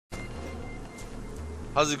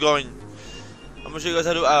How's it going? I'm gonna show you guys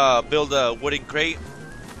how to build a wooden crate.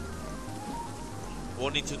 We'll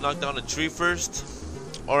need to knock down a tree first,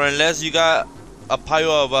 or unless you got a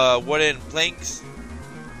pile of wooden planks,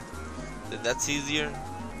 then that's easier.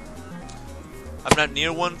 I'm not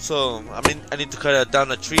near one, so I need to cut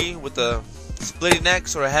down a tree with a splitting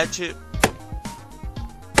axe or a hatchet.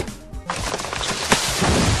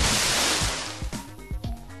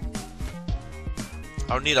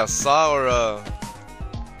 I'll need a saw or a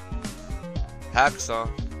hacksaw.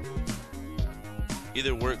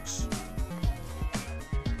 Either works.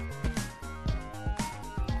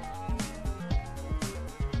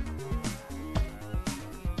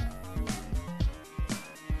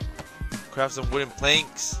 Craft some wooden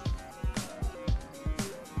planks.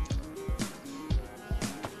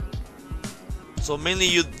 So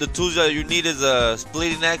mainly the tools that you need is a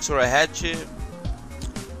splitting axe or a hatchet,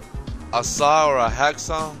 a saw or a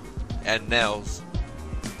hacksaw, and nails.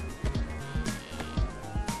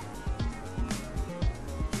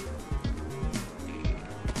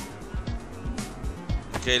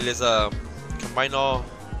 Okay, let's combine all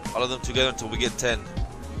of them together until we get 10.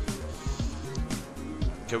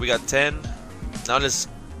 Okay, we got 10. Now let's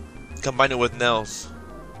combine it with nails.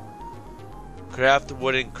 Craft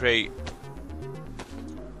wooden crate.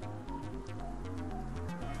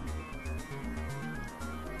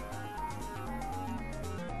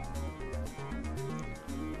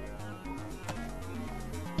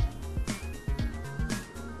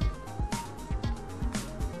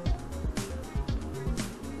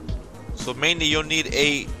 So mainly you'll need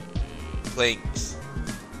 8 planks.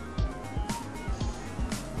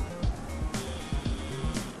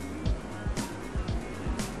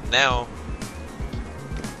 Now,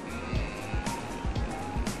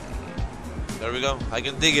 there we go. I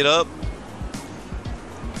can dig it up.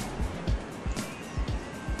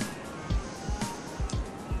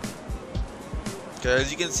 Okay,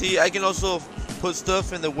 as you can see, I can also put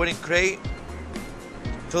stuff in the wooden crate,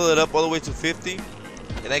 fill it up all the way to 50.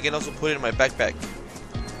 And I can also put it in my backpack.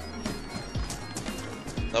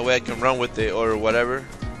 That way I can run with it or whatever.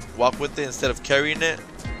 Walk with it instead of carrying it.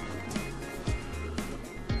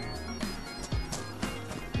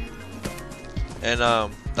 And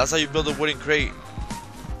that's how you build a wooden crate.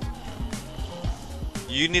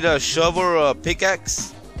 You need a shovel or a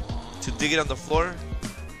pickaxe to dig it on the floor.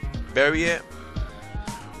 Bury it.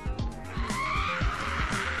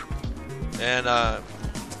 And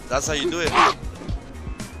that's how you do it.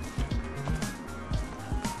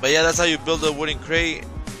 But yeah, that's how you build a wooden crate.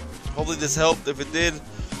 Hopefully this helped. If it did,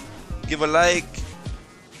 give a like,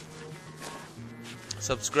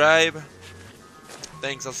 subscribe.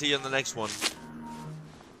 Thanks, I'll see you in the next one.